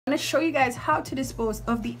I'm going to show you guys how to dispose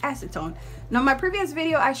of the acetone. Now, in my previous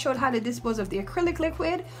video, I showed how to dispose of the acrylic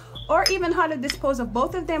liquid or even how to dispose of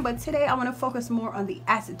both of them. But today, I want to focus more on the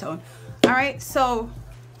acetone. All right, so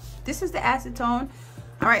this is the acetone.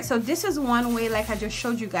 All right, so this is one way, like I just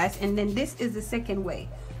showed you guys. And then this is the second way.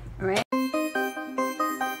 All right.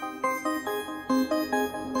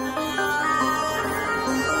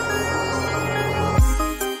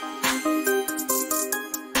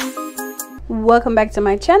 Welcome back to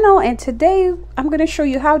my channel, and today I'm going to show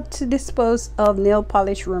you how to dispose of nail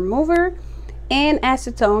polish remover and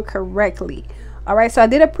acetone correctly. All right, so I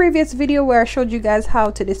did a previous video where I showed you guys how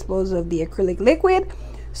to dispose of the acrylic liquid,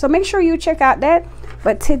 so make sure you check out that.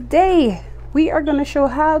 But today we are going to show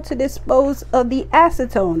how to dispose of the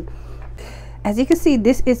acetone. As you can see,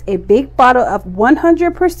 this is a big bottle of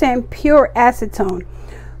 100% pure acetone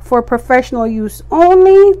for professional use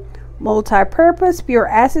only. Multi-purpose pure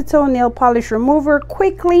acetone nail polish remover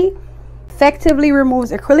quickly, effectively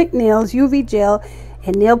removes acrylic nails, UV gel,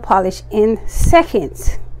 and nail polish in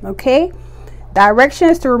seconds. Okay,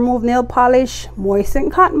 directions to remove nail polish: moisten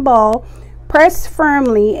cotton ball, press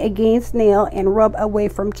firmly against nail and rub away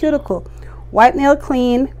from cuticle, wipe nail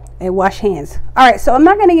clean, and wash hands. All right, so I'm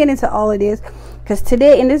not going to get into all of this because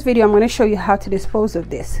today in this video I'm going to show you how to dispose of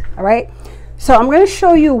this. All right, so I'm going to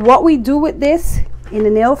show you what we do with this in the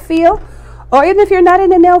nail field, or even if you're not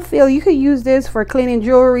in the nail field, you could use this for cleaning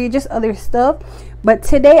jewelry, just other stuff. But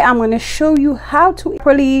today I'm going to show you how to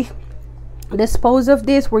properly dispose of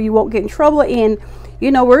this where you won't get in trouble. And you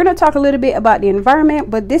know, we're going to talk a little bit about the environment,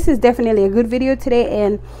 but this is definitely a good video today,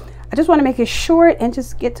 and I just want to make it short and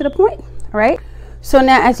just get to the point. All right, so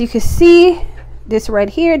now as you can see, this right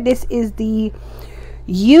here, this is the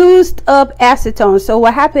used up acetone. So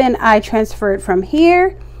what happened, I transferred from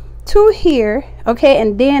here to here, okay,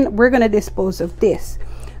 and then we're going to dispose of this.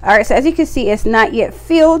 All right, so as you can see, it's not yet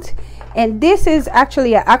filled, and this is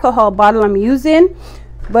actually an alcohol bottle I'm using,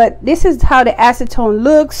 but this is how the acetone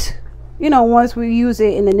looks. You know, once we use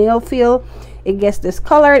it in the nail field, it gets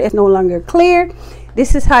discolored, it's no longer clear.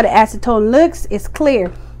 This is how the acetone looks, it's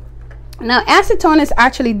clear. Now, acetone is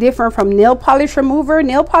actually different from nail polish remover.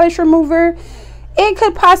 Nail polish remover, it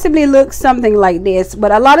could possibly look something like this,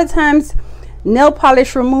 but a lot of times nail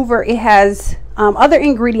polish remover, it has other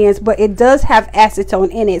ingredients, but it does have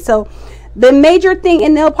acetone in it. So the major thing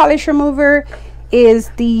in nail polish remover is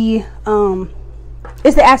the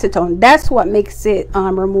acetone. That's what makes it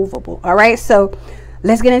removable. All right, so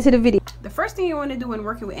let's get into the video. The first thing you want to do when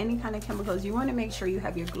working with any kind of chemicals, you want to make sure you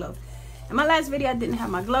have your glove. In my last video I didn't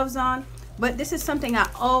have my gloves on, but this is something I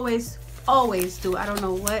always do. I don't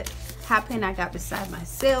know what happened, I got beside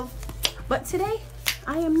myself, but today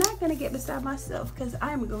I am not going to get beside myself because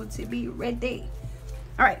I'm going to be ready.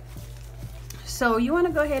 All right, so you want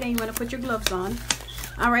to go ahead and you want to put your gloves on.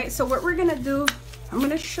 All right, so what we're going to do, I'm going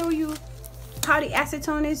to show you how the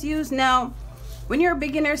acetone is used. Now, when you're a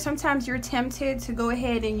beginner, sometimes you're tempted to go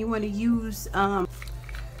ahead and you want to use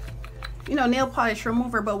you know, nail polish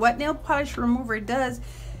remover. But what nail polish remover does,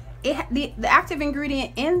 the active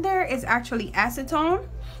ingredient in there is actually acetone.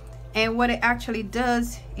 And what it actually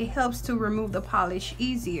does, it helps to remove the polish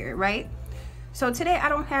easier, right? So today I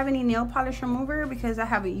don't have any nail polish remover because I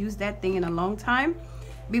haven't used that thing in a long time.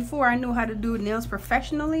 Before I knew how to do nails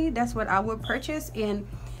professionally, that's what I would purchase. And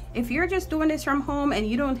if you're just doing this from home and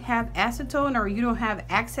you don't have acetone or you don't have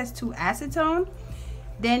access to acetone,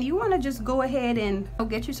 then you want to just go ahead and go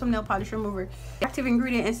get you some nail polish remover. The active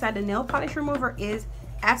ingredient inside the nail polish remover is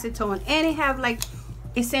acetone, and it have like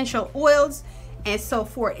essential oils and so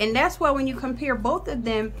forth. And that's why when you compare both of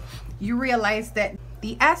them, you realize that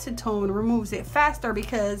the acetone removes it faster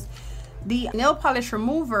because the nail polish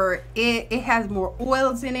remover, it has more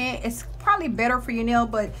oils in it. It's probably better for your nail,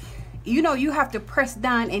 but you know, you have to press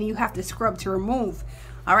down and you have to scrub to remove.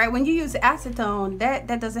 All right, when you use acetone, that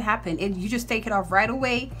doesn't happen. You just take it off right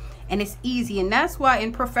away and it's easy. And that's why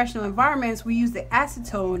in professional environments we use the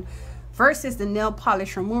acetone versus the nail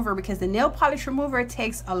polish remover, because the nail polish remover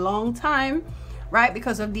takes a long time, right,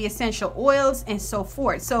 because of the essential oils and so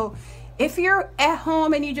forth. So if you're at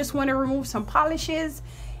home and you just want to remove some polishes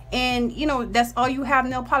and you know that's all you have,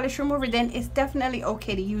 nail polish remover, then it's definitely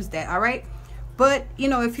okay to use that. All right, but you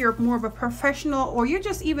know, if you're more of a professional or you're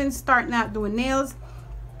just even starting out doing nails,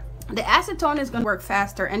 the acetone is going to work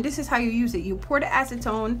faster. And this is how you use it. You pour the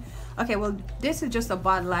acetone. Okay, well, this is just a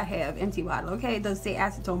bottle I have, empty bottle. Okay, it doesn't say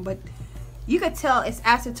acetone, but you could tell it's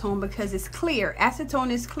acetone because it's clear. Acetone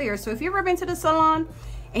is clear. So if you've ever been to the salon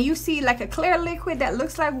and you see like a clear liquid that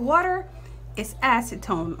looks like water, it's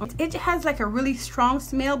acetone. It has like a really strong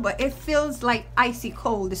smell, but it feels like icy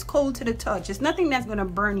cold. It's cold to the touch. It's nothing that's going to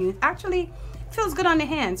burn you. It actually feels good on the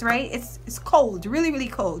hands, right? It's cold, really, really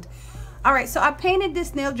cold. All right, so I painted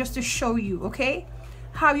this nail just to show you, okay,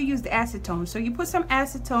 how you use the acetone. So you put some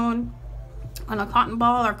acetone on a cotton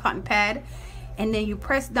ball or cotton pad, and then you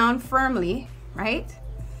press down firmly, right?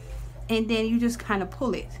 And then you just kind of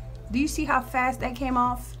pull it. Do you see how fast that came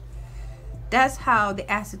off? That's how the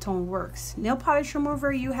acetone works. Nail polish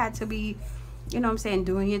remover, you had to be, you know what I'm saying,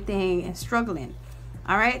 doing your thing and struggling.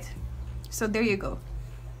 All right, so there you go.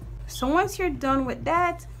 So once you're done with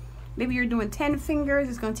that, maybe you're doing 10 fingers,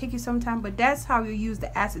 it's going to take you some time, but that's how you use the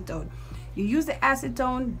acetone. You use the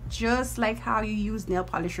acetone just like how you use nail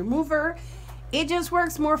polish remover. It just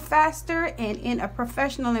works more faster, and in a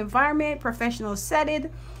professional environment, professional setting,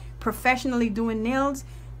 professionally doing nails,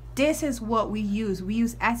 this is what we use. We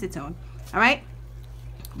use acetone. All right,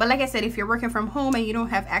 but like I said, if you're working from home and you don't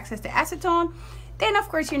have access to acetone, then of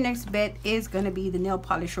course your next bet is going to be the nail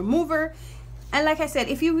polish remover. And like I said,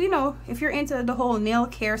 if if you're into the whole nail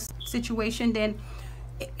care situation, then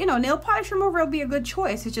nail polish remover will be a good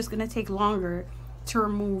choice. It's just going to take longer to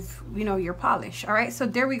remove your polish. All right, so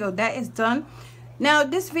there we go, that is done. Now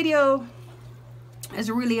this video is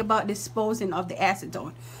really about disposing of the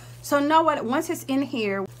acetone. So now once it's in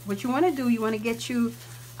here, what you want to do, you want to get you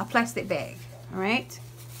a plastic bag. All right,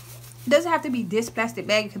 it doesn't have to be this plastic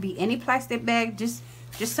bag, it could be any plastic bag, just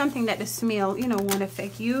something that the smell won't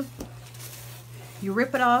affect you. You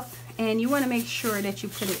rip it off, and you want to make sure that you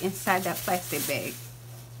put it inside that plastic bag,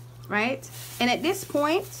 right? And at this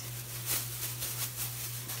point,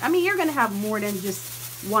 I mean, you're gonna have more than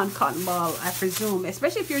just one cotton ball, I presume,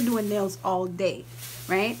 especially if you're doing nails all day,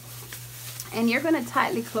 right? And you're gonna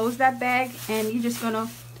tightly close that bag, and you're just gonna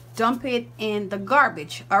dump it in the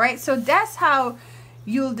garbage. All right, so that's how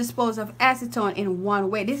you'll dispose of acetone in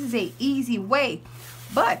one way. This is a easy way.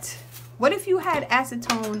 But what if you had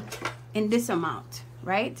acetone in this amount,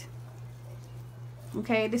 right?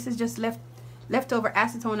 Okay, this is just leftover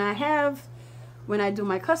acetone I have when I do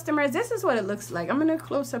my customers. This is what it looks like. I'm gonna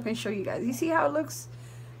close up and show you guys. You see how it looks,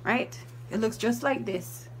 right? It looks just like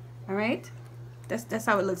this. All right, that's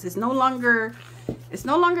how it looks. It's no longer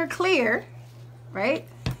clear, right?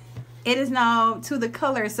 It is now to the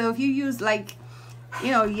color. So if you use like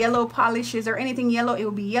yellow polishes or anything yellow, it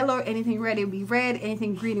will be yellow. Anything red, it will be red.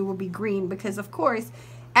 Anything green, it will be green, because of course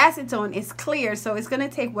acetone is clear. So it's going to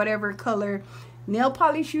take whatever color nail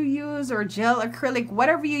polish you use, or gel, acrylic,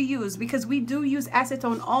 whatever you use, because we do use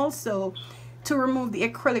acetone also to remove the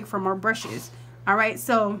acrylic from our brushes. All right,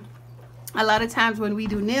 so a lot of times when we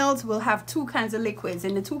do nails, we'll have two kinds of liquids,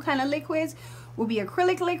 and the two kind of liquids will be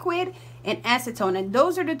acrylic liquid and acetone, and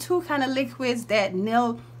those are the two kind of liquids that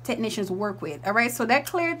nail technicians work with. All right, so that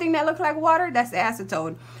clear thing that looks like water, that's the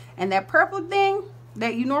acetone, and that purple thing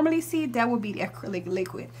that you normally see, that would be the acrylic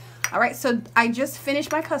liquid. All right, so I just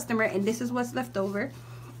finished my customer, and this is what's left over.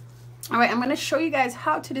 All right, I'm going to show you guys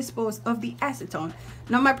how to dispose of the acetone.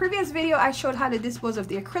 Now, in my previous video, I showed how to dispose of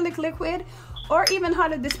the acrylic liquid, or even how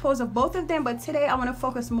to dispose of both of them, but today I want to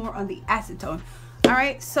focus more on the acetone. All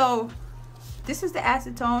right, so this is the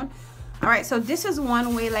acetone. All right, so this is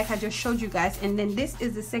one way, like I just showed you guys, and then this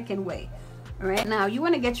is the second way. All right, now you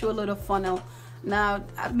want to get you a little funnel. Now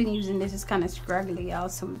I've been using this, it's kind of scraggly, y'all,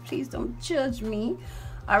 so please don't judge me.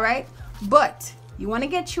 All right, but you want to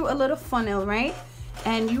get you a little funnel, right?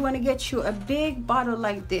 And you want to get you a big bottle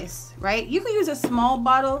like this, right? You can use a small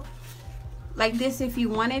bottle like this if you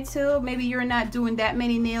wanted to. Maybe you're not doing that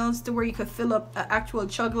many nails to where you could fill up an actual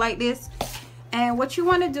chug like this. And what you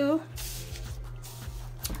want to do,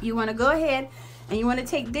 you want to go ahead and you want to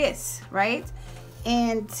take this, right?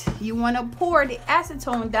 And you want to pour the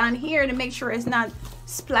acetone down here to make sure it's not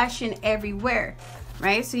splashing everywhere,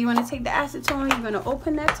 right? So you want to take the acetone, you're going to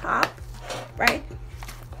open that top, right?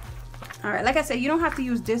 All right, like I said, you don't have to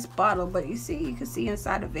use this bottle, but you can see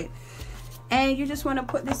inside of it. And you just want to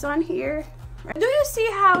put this on here, right? Do you see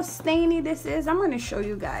how stainy this is? I'm going to show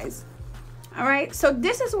you guys. All right, so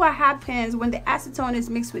this is what happens when the acetone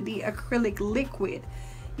is mixed with the acrylic liquid.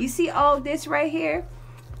 You see all this right here?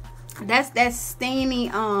 That's that stainy,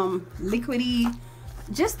 liquidy,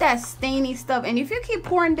 just that stainy stuff. And if you keep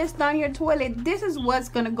pouring this down your toilet, this is what's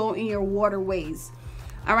going to go in your waterways.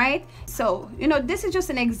 All right, so this is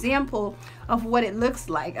just an example of what it looks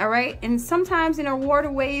like. All right, and sometimes in our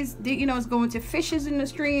waterways, it's going to fishes in the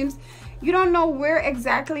streams. You don't know where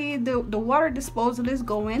exactly the water disposal is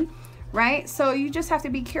going, right? So you just have to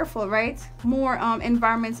be careful, right? More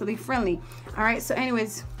environmentally friendly. All right, so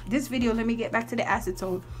anyways, this video, let me get back to the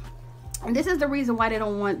acetone. And this is the reason why they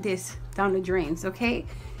don't want this down the drains, okay?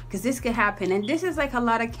 Because this could happen. And this is like a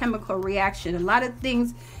lot of chemical reaction. A lot of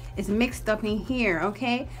things is mixed up in here.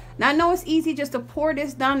 Okay, now I know it's easy just to pour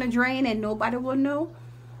this down the drain and nobody will know,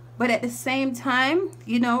 but at the same time,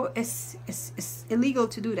 you know, it's illegal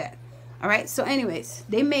to do that. All right, so anyways,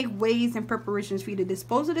 they make ways and preparations for you to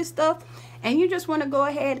dispose of this stuff, and you just want to go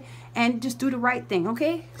ahead and just do the right thing.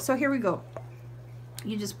 Okay, so here we go.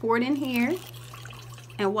 You just pour it in here,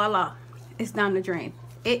 and voila, it's down the drain.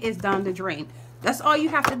 It is down the drain. That's all you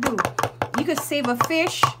have to do. You could save a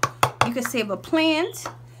fish, you could save a plant,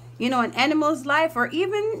 you know, an animal's life, or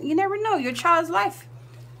even, you never know, your child's life.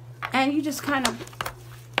 And you just kind of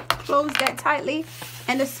close that tightly,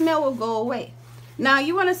 and the smell will go away. Now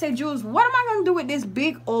you want to say, Jules, what am I going to do with this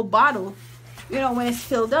big old bottle, you know, when it's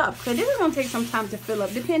filled up? Because this is going to take some time to fill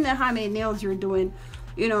up, depending on how many nails you're doing,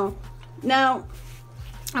 you know. Now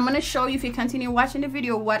I'm going to show you, if you continue watching the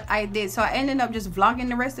video, what I did. So I ended up just vlogging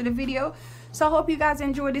the rest of the video. So I hope you guys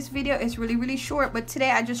enjoyed this video. It's really short, but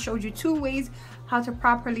today I just showed you 2 ways how to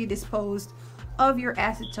properly dispose of your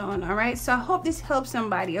acetone. All right, so I hope this helps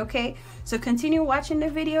somebody. Okay, so continue watching the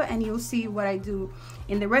video and you'll see what I do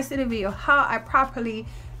in the rest of the video, how I properly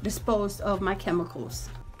dispose of my chemicals.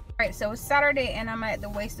 All right, so it's Saturday and I'm at the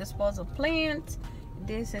waste disposal plant.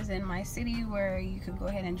 This is in my city where you could go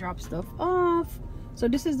ahead and drop stuff off. So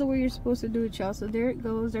this is the way you're supposed to do it, y'all. So there it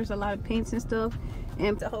goes. There's a lot of paints and stuff,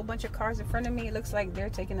 and a whole bunch of cars in front of me. It looks like they're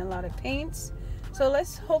taking a lot of paints. So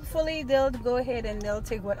let's, hopefully they'll go ahead and they'll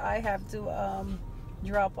take what I have to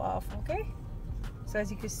drop off. Okay, so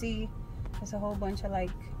as you can see, there's a whole bunch of like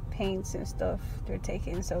paints and stuff they're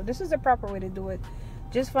taking. So this is the proper way to do it.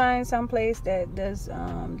 Just find some place that does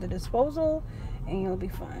the disposal and you'll be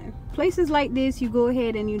fine. Places like this, you go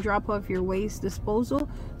ahead and you drop off your waste disposal.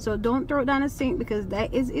 So don't throw it down the sink, because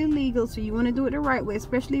that is illegal. So you want to do it the right way,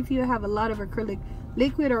 especially if you have a lot of acrylic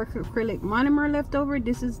liquid or acrylic monomer left over.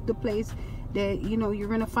 This is the place that, you know, you're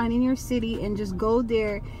gonna find in your city, and just go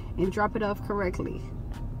there and drop it off correctly.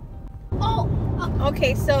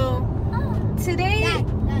 Okay, so today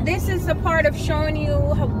this is a part of showing you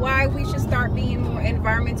why we should start being more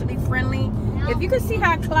environmentally friendly. If you can see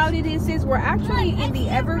how cloudy this is, we're actually in the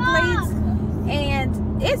Everglades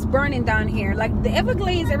and it's burning down here. Like the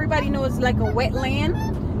Everglades, everybody knows, like a wetland,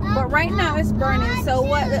 but right now it's burning. So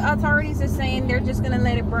what the authorities are saying, they're just gonna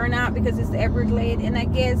let it burn out because it's the Everglades, and I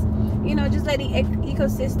guess, you know, just let the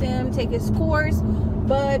ecosystem take its course.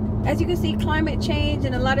 But as you can see, climate change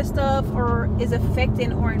and a lot of stuff is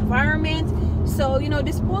affecting our environment. So, you know,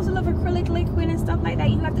 disposal of acrylic liquid and stuff like that,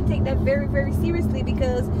 you have to take that very seriously,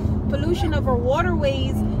 because pollution of our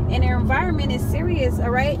waterways and our environment is serious. All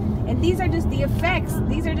right, and these are just the effects.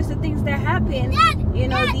 These are just the things that happen, you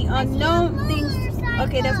know, the unknown things.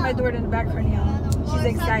 Okay, that's my daughter in the background, y'all.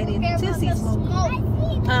 She's excited to see smoke.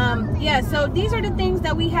 Yeah, so these are the things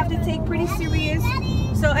that we have to take pretty serious.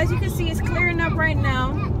 So as you can see, it's clearing up right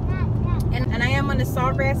now, and I am on the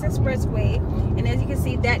Sawgrass Expressway, and as you can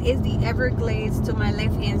see, that is the Everglades to my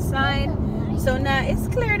left hand side. So now it's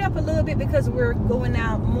cleared up a little bit because we're going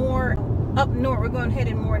out more up north. We're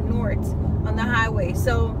heading more north on the highway.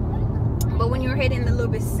 So but when you're heading a little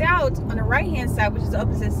bit south on the right hand side, which is the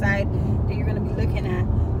opposite side that you're going to be looking at,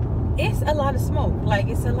 it's a lot of smoke. Like,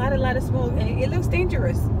 it's a lot of smoke, and it looks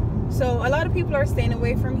dangerous. So a lot of people are staying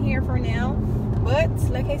away from here for now, but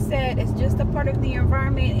like I said, it's just a part of the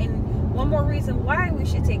environment, and one more reason why we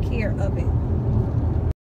should take care of it.